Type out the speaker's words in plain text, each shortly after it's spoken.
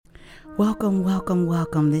Welcome, welcome,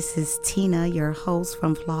 welcome. This is Tina, your host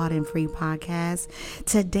from Flawed and Free Podcast.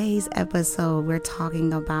 Today's episode, we're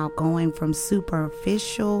talking about going from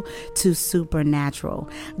superficial to supernatural.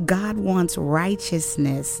 God wants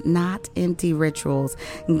righteousness, not empty rituals.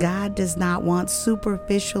 God does not want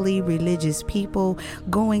superficially religious people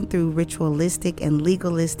going through ritualistic and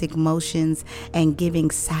legalistic motions and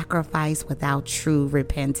giving sacrifice without true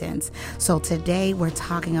repentance. So today we're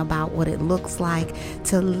talking about what it looks like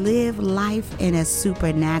to live life in a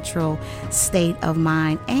supernatural state of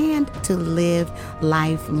mind and to live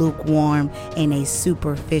life lukewarm in a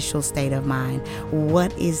superficial state of mind.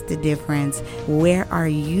 What is the difference? Where are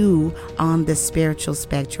you on the spiritual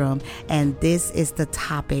spectrum? And this is the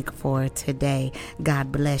topic for today.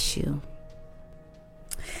 God bless you.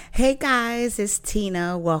 Hey guys, it's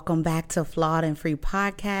Tina. Welcome back to Flawed and Free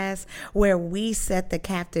Podcast, where we set the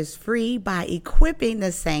captives free by equipping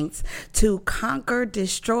the saints to conquer,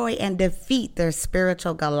 destroy, and defeat their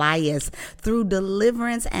spiritual Goliaths through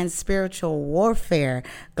deliverance and spiritual warfare.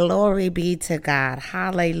 Glory be to God.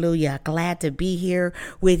 Hallelujah. Glad to be here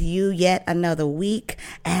with you yet another week.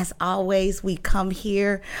 As always, we come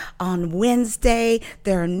here on Wednesday.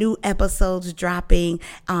 There are new episodes dropping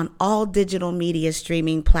on all digital media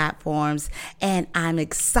streaming platforms, and I'm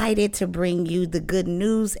excited to bring you the good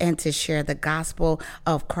news and to share the gospel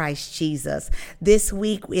of Christ Jesus. This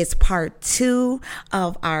week is part 2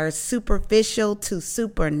 of our superficial to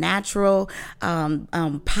supernatural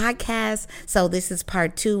podcast. So this is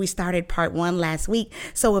part 2. We started part 1 last week.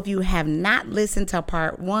 So if you have not listened to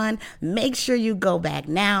part 1, make sure you go back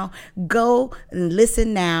now. Go and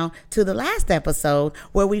listen now to the last episode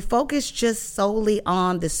where we focus just solely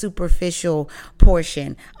on the superficial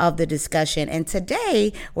portion of the discussion. And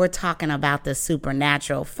today we're talking about the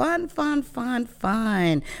supernatural. Fun.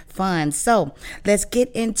 So let's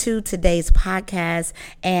get into today's podcast,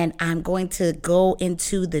 and I'm going to go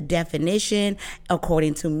into the definition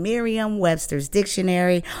according to Merriam-Webster's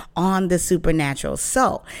dictionary on the supernatural.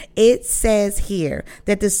 So it says here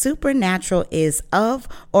that the supernatural is of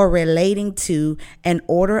or relating to an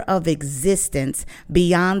order of existence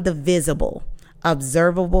beyond the visible,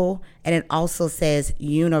 observable, and it also says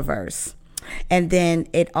universe. And then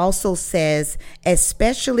it also says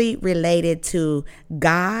especially related to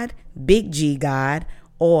God, big G God,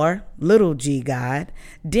 or little g God,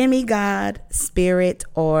 demigod, spirit,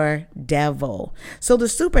 or devil. So the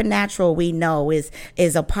supernatural, we know, is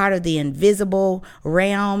a part of the invisible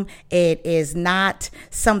realm. It is not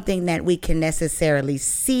something that we can necessarily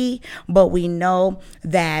see, but we know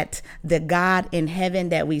that the God in heaven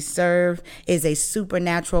that we serve is a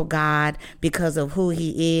supernatural God because of who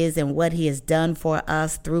he is and what he has done for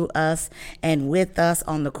us, through us, and with us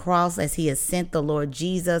on the cross as he has sent the Lord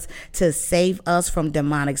Jesus to save us from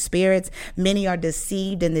demonic spirits. Many are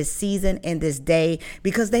deceived in this season, in this day,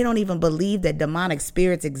 because they don't even believe that demonic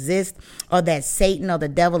spirits exist or that Satan or the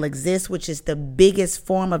devil exists, which is the biggest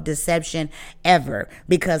form of deception ever,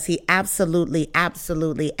 because he absolutely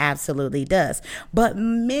does. But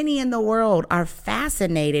many in the world are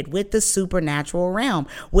fascinated with the supernatural realm,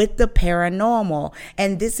 with the paranormal.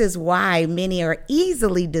 And this is why many are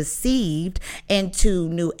easily deceived into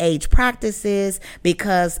New Age practices,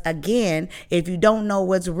 because again, if you don't know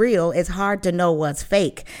what's real, it's hard to know what's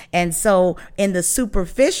fake. And so in the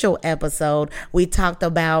superficial episode, we talked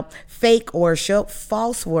about fake worship,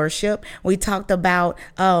 false worship. We talked about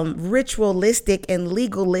ritualistic and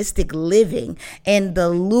legalistic living and the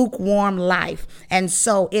lukewarm life. And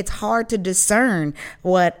so it's hard to discern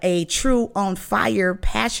what a true on fire,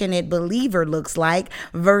 passionate believer looks like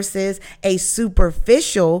versus a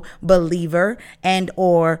superficial believer and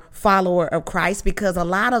or follower of Christ, because a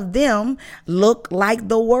lot of them look like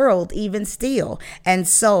the world even still. And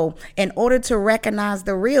so in order to recognize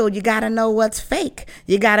the real, you got to know what's fake.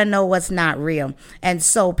 You got to know what's not real. And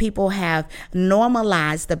so people have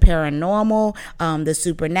normalized the paranormal, the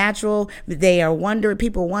supernatural.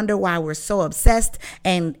 People wonder why we're so obsessed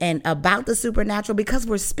and about the supernatural, because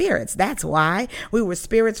we're spirits. That's why we were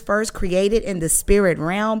spirits first, created in the spirit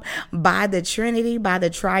realm by the Trinity, by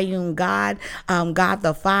the triune God, God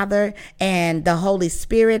the Father and the Holy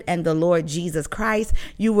Spirit and the Lord Jesus Christ.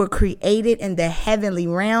 You were created in the heavenly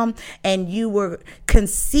realm, and you were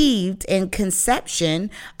conceived in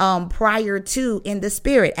conception prior to in the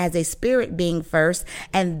spirit, as a spirit being first,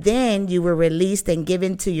 and then you were released and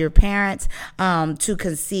given to your parents to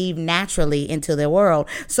conceive naturally into the world.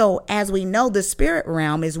 So as we know, the spirit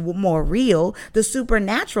realm is more real. The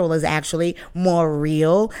supernatural is actually more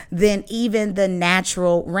real than even the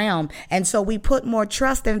natural realm. And so we put more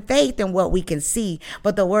trust and faith in what we can see.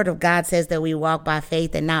 But the word of God says that we walk walk by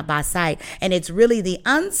faith and not by sight. And it's really the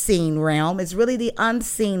unseen realm. It's really the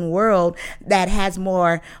unseen world that has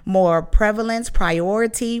more prevalence,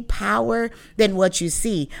 priority, power than what you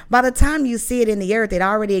see. By the time you see it in the earth, it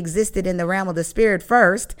already existed in the realm of the spirit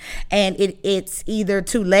first, and it's either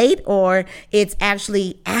too late or it's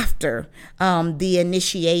actually after the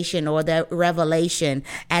initiation or the revelation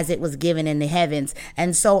as it was given in the heavens.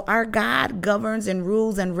 And so our God governs and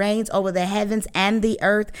rules and reigns over the heavens and the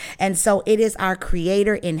earth. And so it is our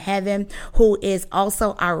creator in heaven who is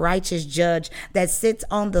also our righteous judge that sits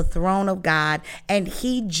on the throne of God, and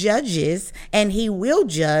he judges and he will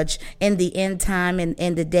judge in the end time and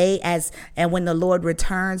in the day and when the Lord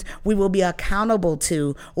returns. We will be accountable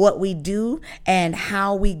to what we do and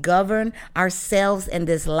how we govern ourselves in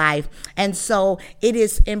this life. And so it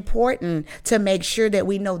is important to make sure that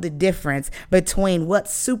we know the difference between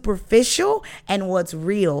what's superficial and what's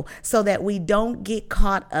real, so that we don't get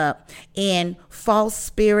caught up in false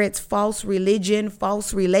spirits, false religion,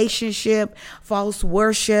 false relationship, false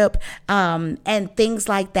worship, and things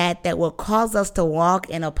like that will cause us to walk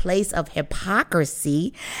in a place of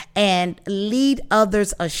hypocrisy and lead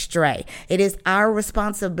others astray. It is our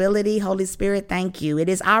responsibility, Holy Spirit, thank you. It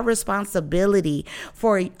is our responsibility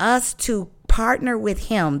for us to partner with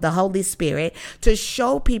him, the Holy Spirit, to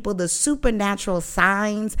show people the supernatural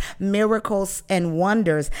signs, miracles, and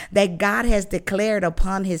wonders that God has declared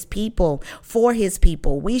upon his people, for his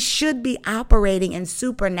people. We should be operating in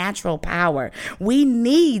supernatural power. We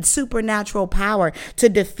need supernatural power to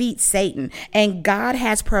defeat Satan. And God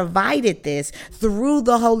has provided this through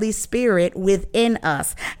the Holy Spirit within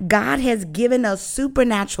us. God has given us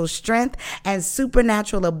supernatural strength and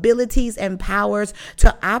supernatural abilities and powers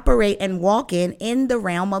to operate and walk in the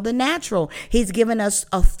realm of the natural. He's given us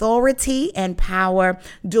authority and power,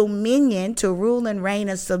 dominion to rule and reign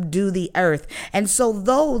and subdue the earth. And so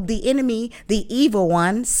though the enemy, the evil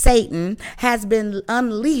one, Satan, has been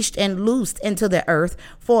unleashed and loosed into the earth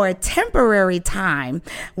for a temporary time,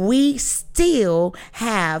 we still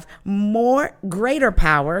have greater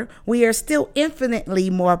power. We are still infinitely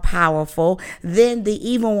more powerful than the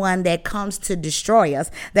evil one that comes to destroy us,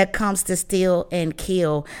 that comes to steal and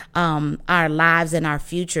kill our lives and our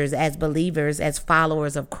futures as believers, as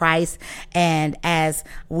followers of Christ. And as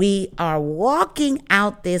we are walking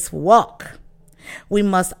out this walk, we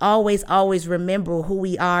must always remember who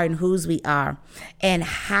we are and whose we are, and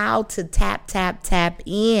how to tap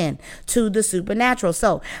in to the supernatural.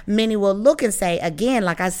 So many will look and say, again,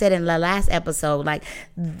 like I said in the last episode, like,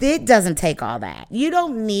 it doesn't take all that. You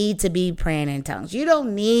don't need to be praying in tongues. You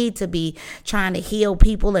don't need to be trying to heal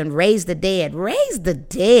people and raise the dead. Raise the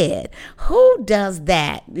dead. Who does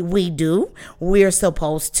that? We do. We're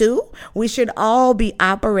supposed to. We should all be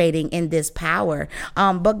operating in this power.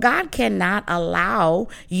 But God cannot allow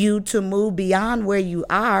you to move beyond where you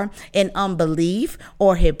are in unbelief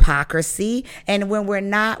or hypocrisy. And when we're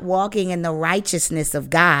not walking in the righteousness of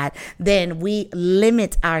God, then we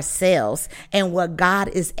limit ourselves and what God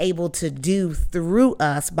is able to do through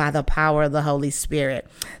us by the power of the Holy Spirit.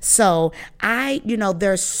 So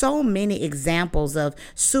there's so many examples of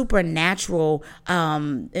supernatural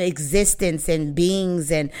existence and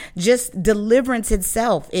beings, and just deliverance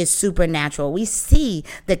itself is supernatural. We see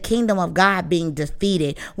the kingdom of God being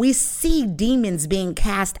defeated. We see demons being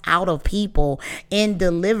cast out of people in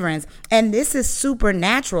deliverance, and this is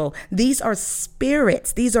supernatural. These are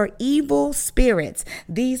spirits. These are evil spirits.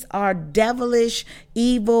 These are devilish,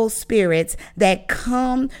 evil spirits that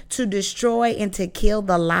come to destroy and to kill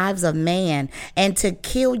the lives of man and to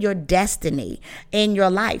kill your destiny in your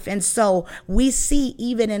life. And so we see,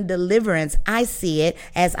 even in deliverance, I see it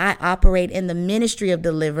as I operate in the ministry of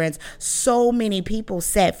deliverance, so many people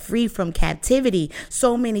set free from captivity,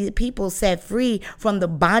 so many people set free from the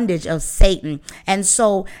bondage of Satan. And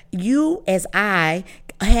so you, as I,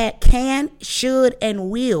 can, should,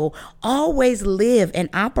 and will always live and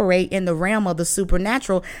operate in the realm of the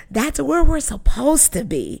supernatural. That's where we're supposed to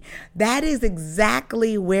be. That is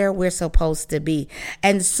exactly where we're supposed to be.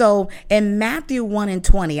 And so in Matthew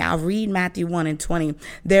 1:20, I'll read Matthew 1:20.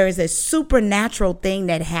 There is a supernatural thing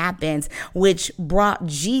that happens which brought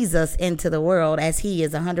Jesus into the world, as he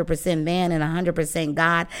is 100% man and 100%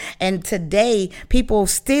 God. And today people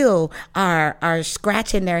still are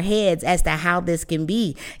scratching their heads as to how this can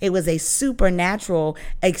be. It was a supernatural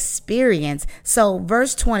experience. So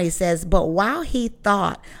verse 20 says, but while he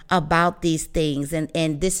thought about these things,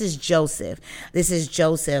 and this is Joseph. This is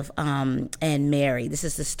Joseph and Mary. This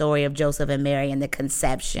is the story of Joseph and Mary and the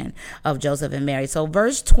conception of Joseph and Mary. So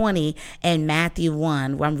verse 20 in Matthew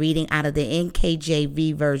 1, where I'm reading out of the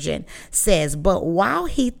NKJV version, says, but while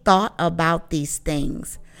he thought about these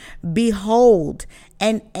things, behold,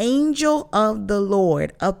 an angel of the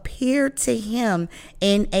Lord appeared to him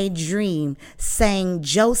in a dream, saying,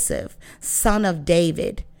 Joseph, son of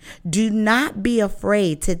David, do not be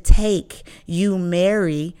afraid to take you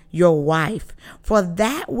Mary, your wife, for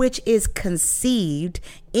that which is conceived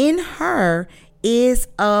in her is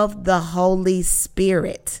of the Holy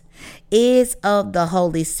Spirit. Is of the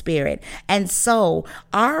Holy Spirit. And so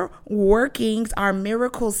our workings, our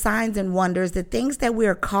miracles, signs, and wonders, the things that we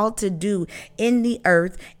are called to do in the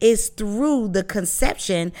earth is through the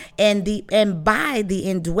conception and by the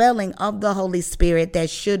indwelling of the Holy Spirit that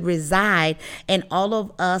should reside in all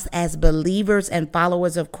of us as believers and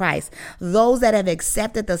followers of Christ. Those that have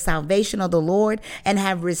accepted the salvation of the Lord and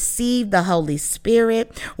have received the Holy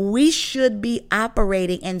Spirit, we should be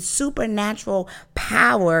operating in supernatural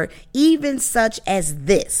power, even such as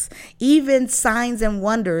this, even signs and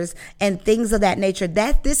wonders and things of that nature.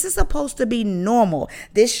 That this is supposed to be normal.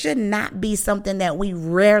 This should not be something that we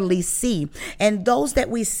rarely see. And those that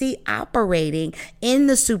we see operating in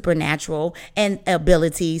the supernatural and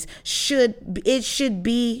abilities should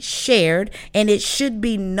be shared, and it should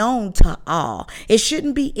be known to all. It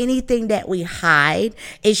shouldn't be anything that we hide.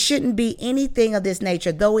 It shouldn't be anything of this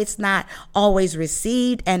nature, though it's not always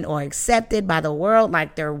received and or accepted by the world.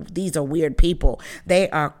 Like these are weird people. They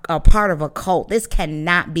are a part of a cult. This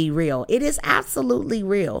cannot be real. It is absolutely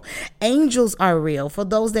real. Angels are real. For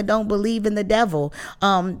those that don't believe in the devil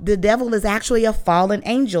is actually a fallen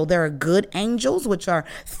angel. There are good angels, which are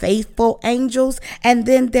faithful angels, and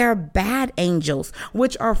then there are bad angels,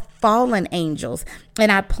 which are fallen angels.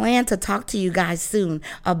 And I plan to talk to you guys soon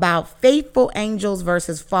about faithful angels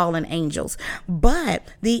versus fallen angels. But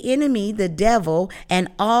the enemy, the devil, and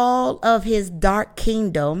all of his dark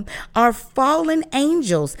kingdom are fallen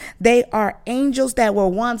angels. They are angels that were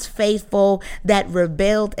once faithful, that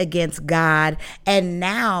rebelled against God, and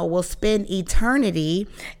now will spend eternity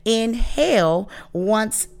in hell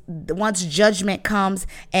once judgment comes,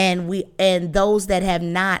 and those that have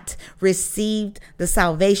not received the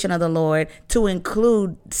salvation of the Lord, to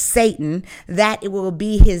include Satan, that it will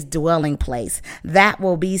be his dwelling place. That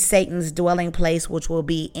will be Satan's dwelling place, which will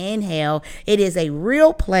be in hell. It is a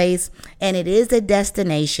real place, and it is a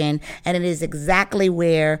destination, and it is exactly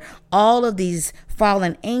where all of these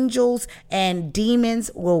fallen angels and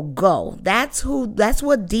demons will go. That's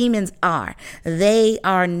what demons are. They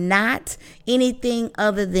are not anything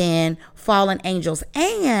other than fallen angels,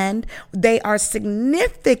 and they are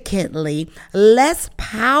significantly less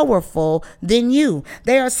powerful than you.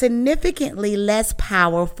 They are significantly less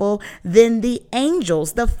powerful than the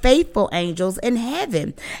angels, the faithful angels in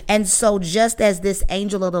heaven. And so just as this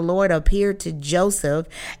angel of the Lord appeared to Joseph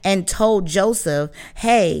and told Joseph,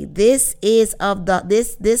 hey, this is of God.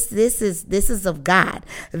 This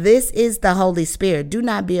is the Holy Spirit. Do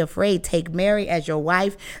not be afraid. Take Mary as your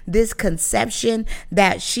wife. This conception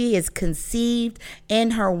that she is conceived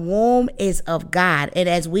in her womb is of God. And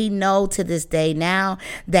as we know to this day now,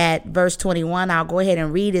 that verse 21, I'll go ahead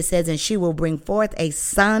and read. It says, and she will bring forth a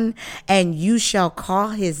son, and you shall call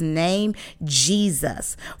his name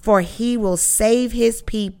Jesus, for he will save his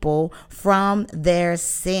people from their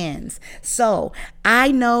sins. So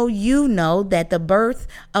I know you know that the birth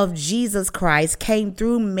of Jesus Christ came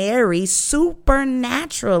through Mary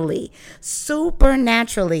supernaturally.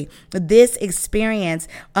 This experience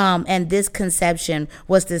and this conception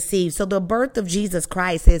was deceived. So the birth of Jesus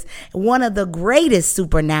Christ is one of the greatest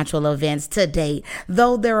supernatural events to date.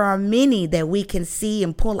 Though there are many that we can see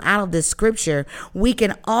and pull out of the scripture, we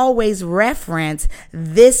can always reference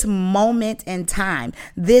this moment in time,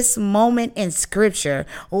 this moment in scripture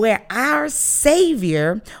where our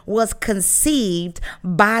Savior was conceived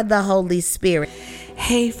by the Holy Spirit.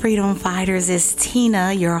 Hey, freedom fighters, it's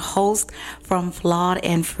Tina, your host from Flawed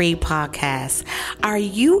and Free Podcast. Are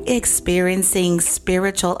you experiencing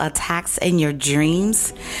spiritual attacks in your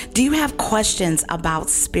dreams? Do you have questions about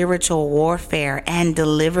spiritual warfare and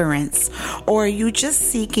deliverance? Or are you just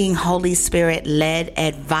seeking Holy Spirit-led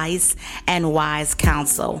advice and wise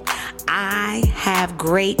counsel? I have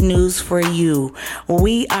great news for you.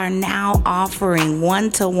 We are now offering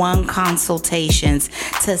one-to-one consultations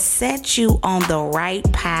to set you on the right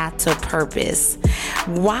path to purpose.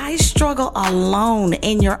 Why struggle alone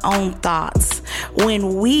in your own thoughts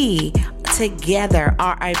when we together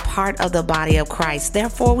are a part of the body of Christ?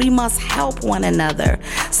 Therefore, we must help one another.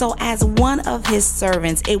 So as one of his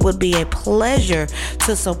servants, it would be a pleasure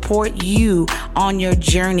to support you on your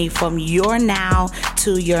journey from your now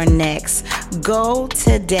to your next. Go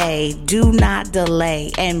today, do not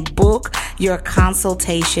delay, and book your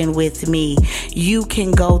consultation with me. You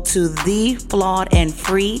can go to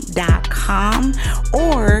theflawedandfree.com,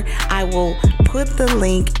 or I will put the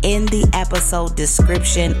link in the episode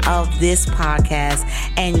description of this podcast,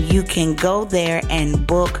 and you can go there and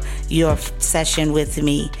book your session with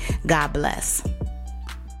me. God bless.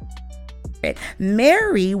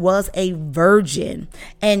 Mary was a virgin,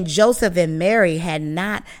 and Joseph and Mary had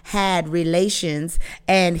not had relations,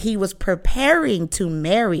 and he was preparing to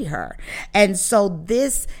marry her. And so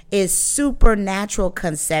this is supernatural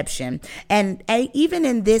conception. And even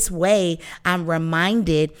in this way, I'm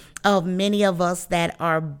reminded of many of us that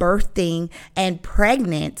are birthing and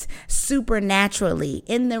pregnant supernaturally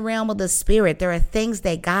in the realm of the spirit. There are things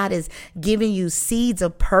that God is giving you, seeds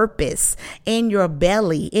of purpose in your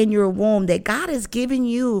belly, in your womb, that God is giving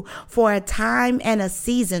you for a time and a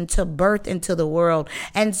season to birth into the world.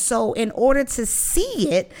 And so in order to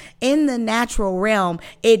see it in the natural realm,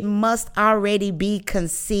 it must already be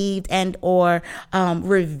conceived and or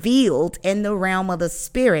revealed in the realm of the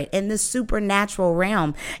spirit, in the supernatural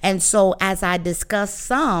realm. And so, as I discussed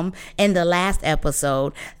some in the last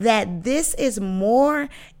episode, that this is more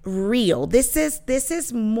real. This is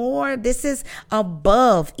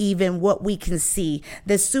above even what we can see.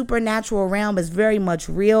 The supernatural realm is very much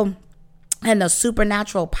real. And the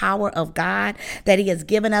supernatural power of God that he has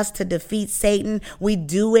given us to defeat Satan, we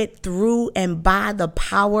do it through and by the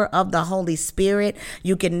power of the Holy Spirit.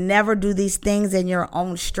 You can never do these things in your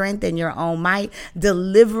own strength and your own might.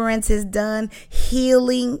 Deliverance is done.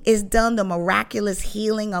 Healing is done. The miraculous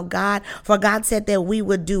healing of God. For God said that we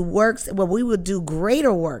would do works, we would do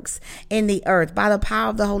greater works in the earth by the power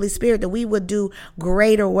of the Holy Spirit, that we would do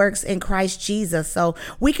greater works in Christ Jesus. So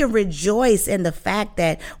we can rejoice in the fact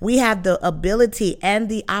that we have the ability and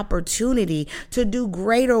the opportunity to do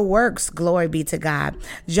greater works. Glory be to God.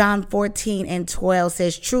 John 14:12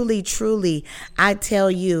 says, truly, truly, I tell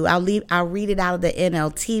you, I'll read it out of the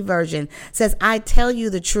NLT version. It says, I tell you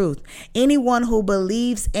the truth. Anyone who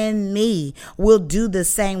believes in me will do the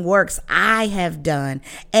same works I have done,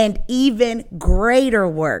 and even greater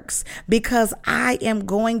works, because I am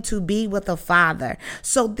going to be with the Father.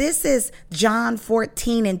 So this is John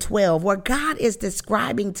 14:12, where God is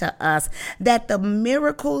describing to us that the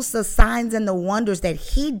miracles, the signs, and the wonders that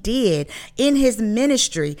he did in his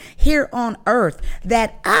ministry here on earth,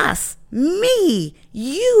 that us, me,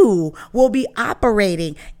 you will be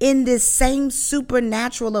operating in this same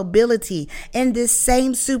supernatural ability, in this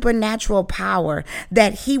same supernatural power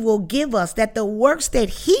that he will give us, that the works that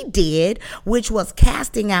he did, which was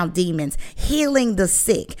casting out demons, healing the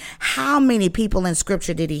sick. How many people in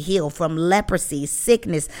scripture did he heal from leprosy,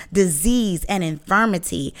 sickness, disease, and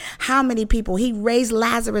infirmity? How many people? He raised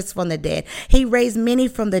Lazarus from the dead. He raised many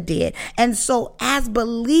from the dead. And so as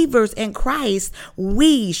believers in Christ,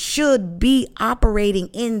 we should be operating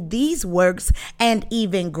in these works and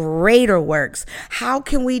even greater works. How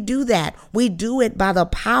can we do that? We do it by the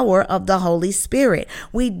power of the Holy Spirit.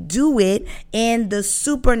 We do it in the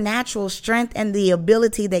supernatural strength and the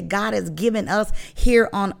ability that God has given us here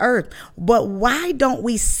on earth. But why don't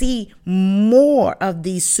we see more of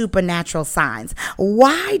these supernatural signs?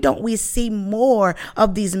 Why don't we see more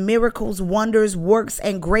of these miracles, wonders, works,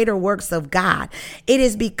 and greater works of God? It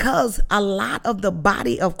is because a lot of the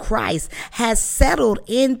body of Christ has settled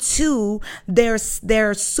into their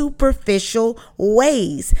superficial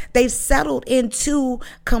ways. They've settled into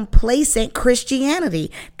complacent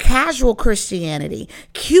Christianity, casual Christianity,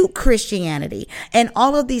 cute Christianity, and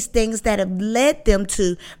all of these things that have led them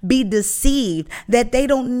to be deceived that they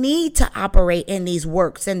don't need to operate in these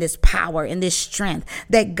works and this power and this strength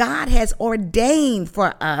that God has ordained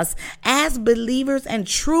for us as believers and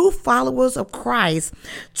true followers of Christ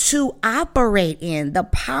to operate in. The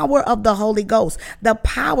power of the Holy Ghost, the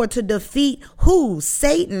power to defeat who?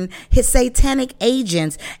 Satan, his satanic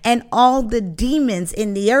agents, and all the demons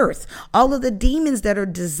in the earth, all of the demons that are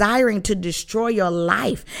desiring to destroy your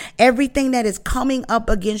life, everything that is coming up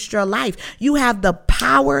against your life. You have the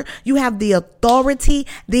power, you have the authority,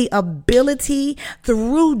 the ability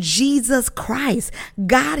through Jesus Christ.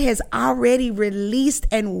 God has already released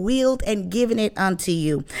and willed and given it unto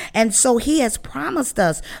you. And so he has promised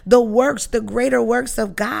us the works, the greater works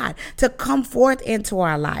of God to come forth into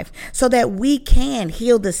our life so that we can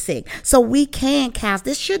heal the sick, so we can cast.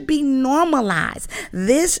 This should be normalized.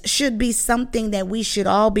 This should be something that we should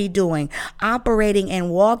all be doing, operating and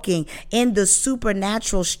walking in the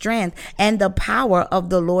supernatural strength and the power of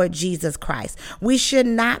the Lord Jesus Christ. We should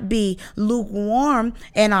not be lukewarm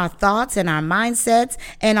in our thoughts and our mindsets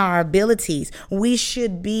and our abilities. We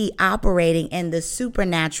should be operating in the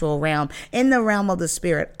supernatural realm, in the realm of the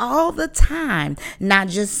spirit all the time, not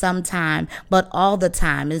just sometime, but all the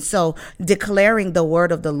time. And so declaring the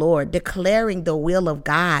word of the Lord, declaring the will of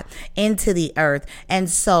God into the earth. And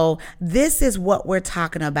so this is what we're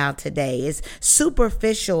talking about today, is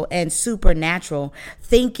superficial and supernatural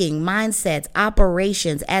thinking, mindsets,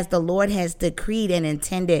 operations as the Lord has decreed and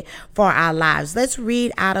intended for our lives. Let's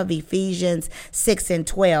read out of Ephesians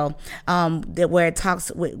 6:12,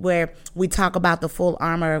 where we talk about the full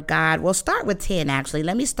armor of God. We'll start with 10, actually.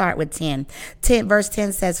 Let me start with 10. Verse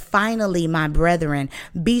 10 says, "Finally, my brethren,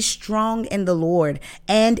 be strong in the Lord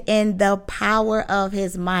and in the power of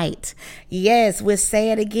his might." Yes, we'll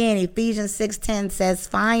say it again. Ephesians 6:10 says,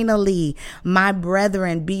 "Finally, my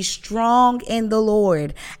brethren, be strong in the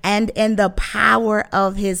Lord and in the power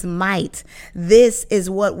of his might." This is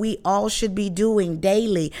what we all should be doing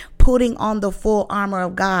daily, putting on the full armor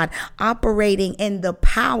of God, operating in the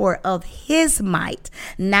power of his might,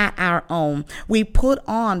 not our own. We put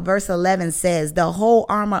on, verse 11 says, the whole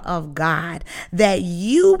armor of God, that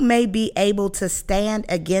you may be able to stand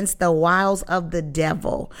against the wiles of the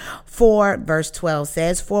devil. For, verse 12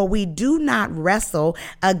 says, "For we do not wrestle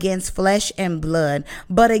against flesh and blood,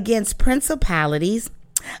 but against principalities,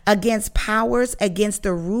 against powers, against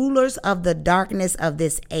the rulers of the darkness of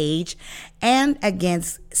this age, and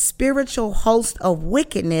against spiritual hosts of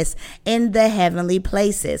wickedness in the heavenly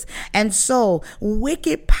places." And so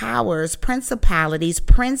wicked powers, principalities,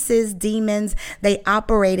 princes, demons, they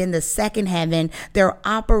operate in the second heaven. They're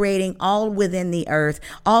operating all within the earth,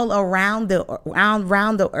 all around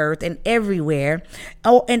the earth and everywhere,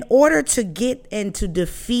 in order to get and to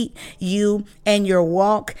defeat you and your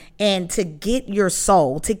walk, and to get your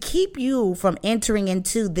soul, to keep you from entering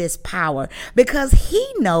into this power. Because he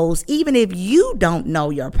knows, even if you don't know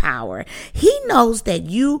your power, he knows that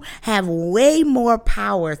you have way more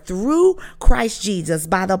power through Christ Jesus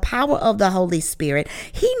by the power of the Holy Spirit.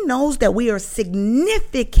 He knows that we are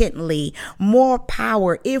significantly more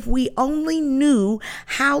power if we only knew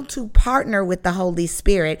how to partner with the Holy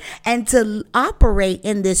Spirit and to operate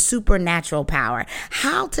in this supernatural power.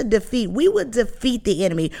 How to defeat. We would defeat the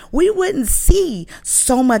enemy. We wouldn't see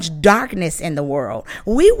so much darkness in the world.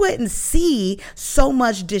 We wouldn't see so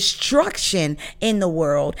much destruction in the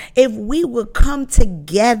world if we would come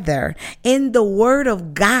together in the word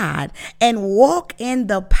of God and walk in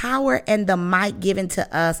the power and the might given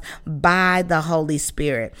to us by the Holy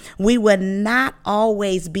Spirit. We would not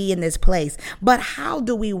always be in this place. But how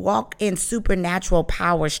do we walk in supernatural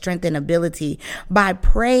power, strength, and ability? By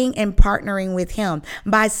praying and partnering with him,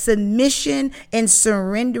 by submission and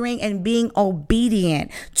surrendering and being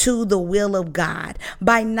obedient to the will of God,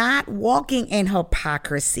 by not walking in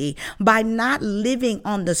hypocrisy, by not living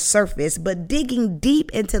on the surface, but digging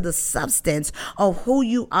deep into the substance of who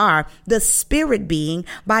you are, the spirit being,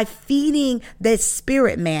 by feeding the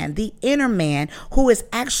spirit man, the inner man, who is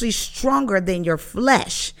actually stronger than your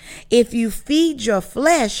flesh. If you feed your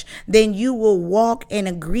flesh, then you will walk in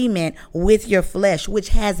agreement with your flesh, which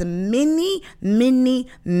has many, many,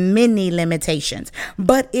 many limitations.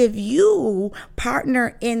 But if you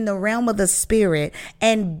partner in the realm of the spirit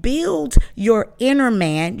and build your inner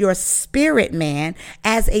man, your spirit man,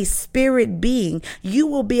 as a spirit being, you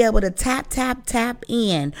will be able to tap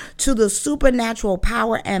in to the supernatural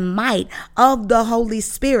power and might of the Holy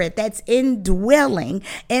Spirit that's indwelling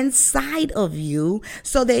inside of you,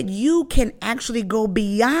 so that you can actually go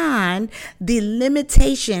beyond the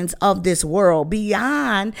limitations of this world,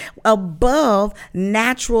 beyond, above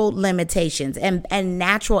natural limitations and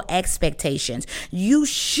natural expectations. You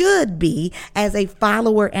should be, as a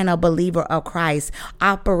follower and a believer of Christ,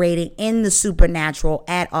 operating in the supernatural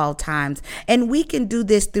at all times. And we can do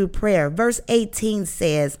this through prayer. Verse 18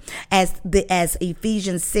 says, as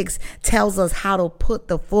Ephesians 6 tells us how to put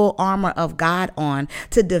the full armor of God on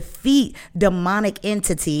to defeat demonic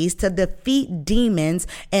entities, to defeat demons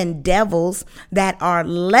and devils that are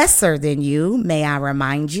lesser than you, may I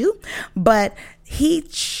remind you. But he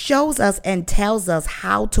shows us and tells us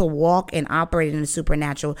how to walk and operate in the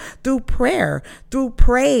supernatural through prayer, through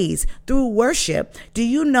praise, through worship. Do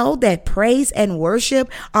you know that praise and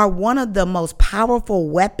worship are one of the most powerful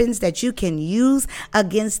weapons that you can use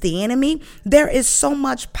against the enemy? There is so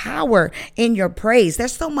much power in your praise.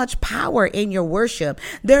 There's so much power in your worship.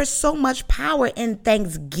 There's so much power in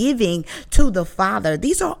thanksgiving to the Father.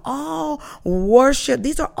 These are all worship.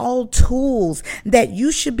 These are all tools that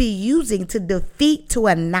you should be using to defeat defeat, to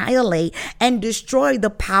annihilate, and destroy the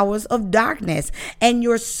powers of darkness. And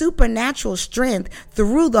your supernatural strength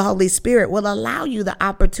through the Holy Spirit will allow you the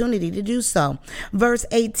opportunity to do so. Verse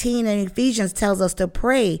 18 in Ephesians tells us to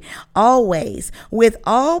pray always with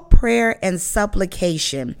all prayer and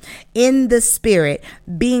supplication in the Spirit,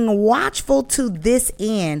 being watchful to this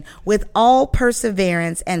end with all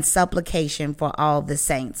perseverance and supplication for all the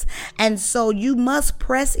saints. And so you must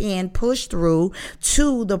press in, push through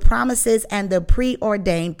to the promises and the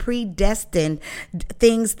preordained, predestined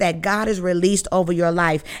things that God has released over your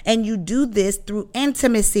life. And you do this through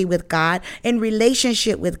intimacy with God, in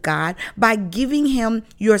relationship with God, by giving Him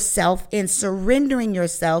yourself and surrendering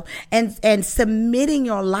yourself and submitting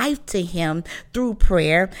your life to Him through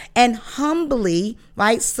prayer, and humbly,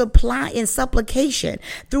 right, supply in supplication,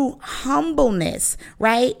 through humbleness,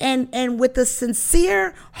 right, and with a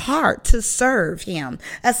sincere heart to serve Him,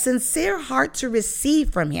 a sincere heart to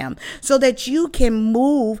receive from Him, so that you can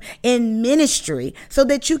move in ministry, so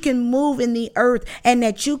that you can move in the earth, and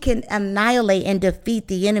that you can annihilate and defeat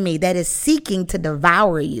the enemy that is seeking to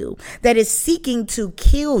devour you, that is seeking to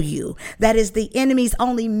kill you. That is the enemy's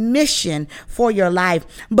only mission for your life.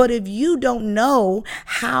 But if you don't know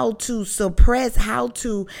how to suppress, how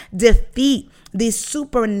to defeat these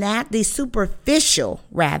superficial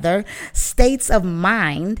states of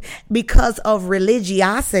mind because of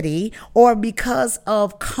religiosity, or because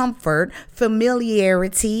of comfort,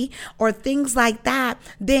 familiarity, or things like that,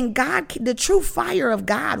 then God, the true fire of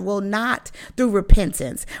God, will not, through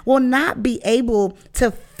repentance, will not be able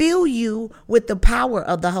to fill you with the power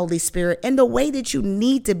of the Holy Spirit in the way that you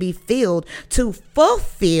need to be filled to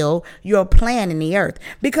fulfill your plan in the earth.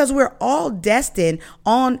 Because we're all destined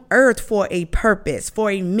on earth for a purpose, for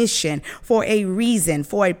a mission, for a reason,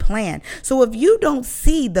 for a plan. So if you don't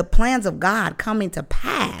see the plans of God coming to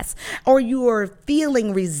pass, or you are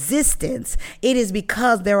feeling resistance, it is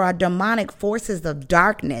because there are demonic forces of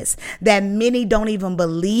darkness that many don't even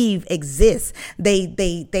believe exist. They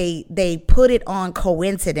put it on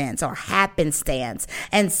coincidence or happenstance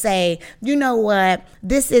and say, you know what,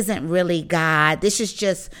 this isn't really God. This is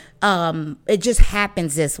just it just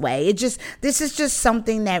happens this way. This is just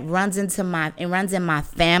something that runs in my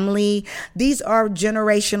family. These are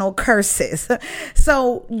generational curses.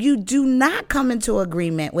 So you do not come into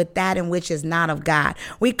agreement with that in which is not of God.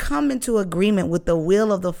 We come into agreement with the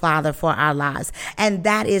will of the Father for our lives. And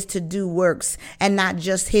that is to do works, and not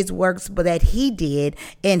just His works, but that He did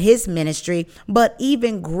in His ministry, but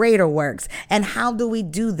even greater works. And how do we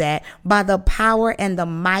do that? By the power and the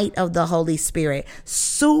might of the Holy Spirit.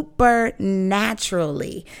 Supernaturally,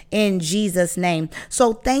 in Jesus' name.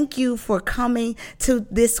 So thank you for coming to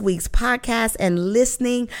this week's podcast and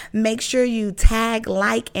listening. Make sure you tag,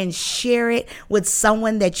 like, and share it with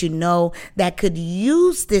someone that you know that could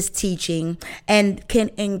use this teaching and can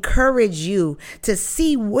encourage you to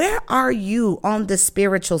see, where are you on the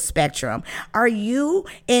spiritual spectrum? Are you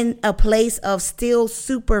in a place of still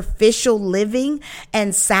superficial living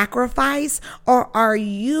and sacrifice, or are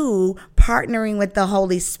you partnering with the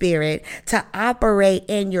Holy Spirit to operate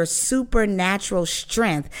in your supernatural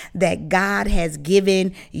strength that God has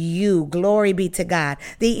given you? Glory be to God.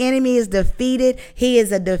 The enemy is defeated. He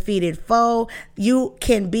is a defeated foe. You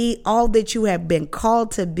can be all that you have been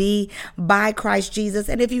called to be by Christ Jesus.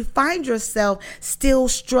 And if you find yourself still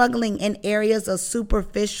struggling in areas of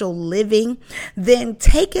superficial living, then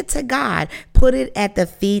take it to God. Put it at the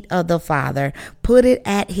feet of the Father. Put it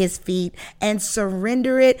at His feet and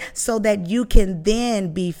surrender it, so that you can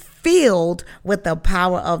then be filled with the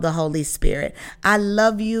power of the Holy Spirit. I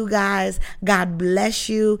love you guys. God bless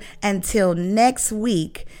you. Until next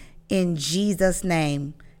week, in Jesus'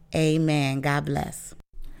 name, amen. God bless.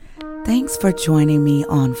 Thanks for joining me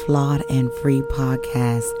on Flawed and Free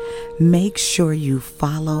Podcast. Make sure you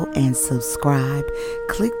follow and subscribe.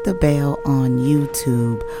 Click the bell on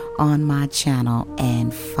YouTube on my channel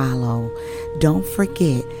and follow. Don't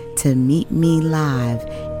forget to meet me live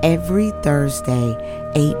every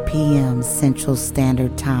Thursday, 8 p.m. Central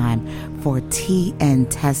Standard Time for Tea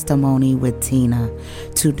and Testimony with Tina,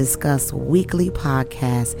 to discuss weekly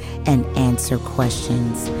podcasts and answer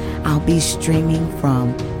questions. I'll be streaming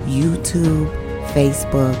from YouTube,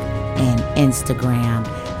 Facebook, and Instagram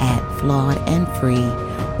at Flawed and Free,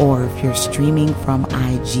 or if you're streaming from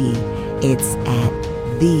IG, it's at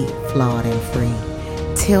The Flawed and Free.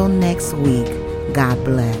 Till next week, God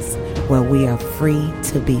bless, where we are free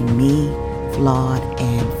to be me, flawed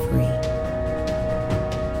and free.